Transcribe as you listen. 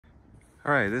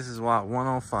All right, this is lot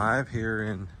 105 here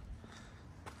in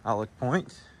Alec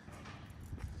Point.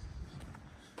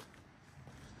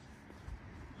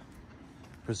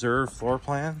 Preserved floor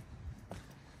plan.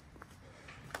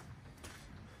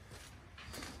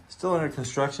 Still under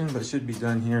construction, but should be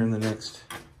done here in the next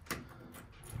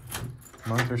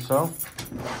month or so.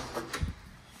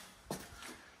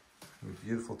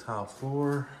 Beautiful tile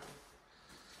floor.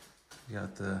 You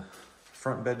got the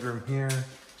front bedroom here.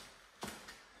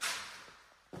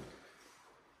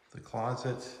 The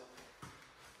closet.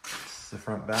 This is the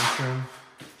front bathroom.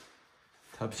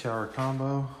 Tub shower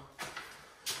combo.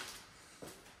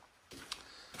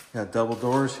 Got double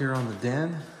doors here on the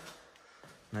den.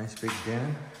 Nice big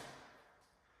den.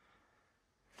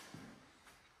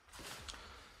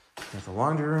 Got the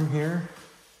laundry room here.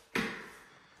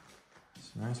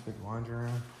 It's a nice big laundry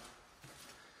room.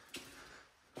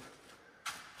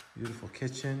 Beautiful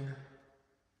kitchen.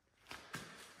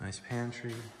 Nice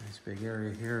pantry. Nice big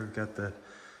area here. We've got the,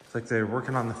 it's like they're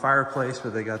working on the fireplace,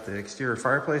 but they got the exterior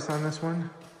fireplace on this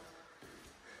one.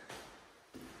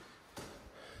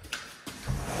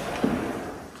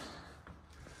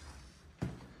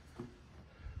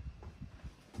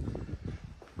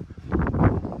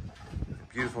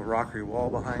 Beautiful rockery wall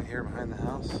behind here, behind the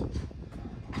house.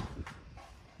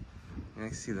 You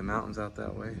can see the mountains out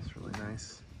that way. It's really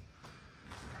nice.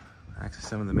 Access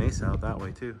some of the mesa out that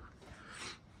way too.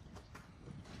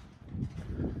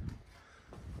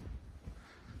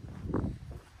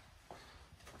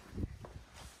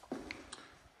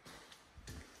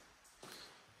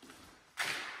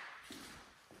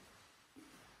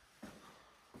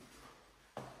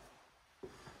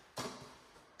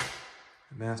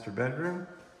 Master bedroom,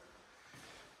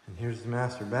 and here's the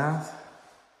master bath.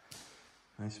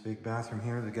 Nice big bathroom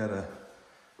here. They got a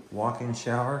walk-in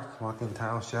shower, walk-in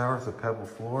tile shower with a pebble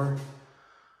floor.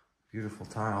 Beautiful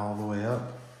tile all the way up.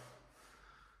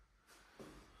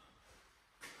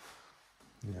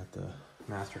 You got the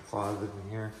master closet in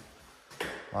here.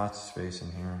 Lots of space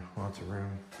in here, lots of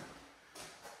room.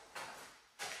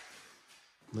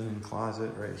 Linen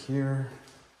closet right here.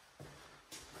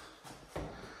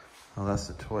 Oh, that's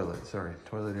the toilet, sorry.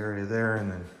 Toilet area there,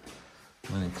 and then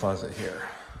linen closet here.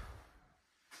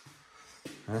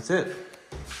 And that's it.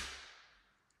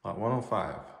 Lot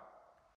 105.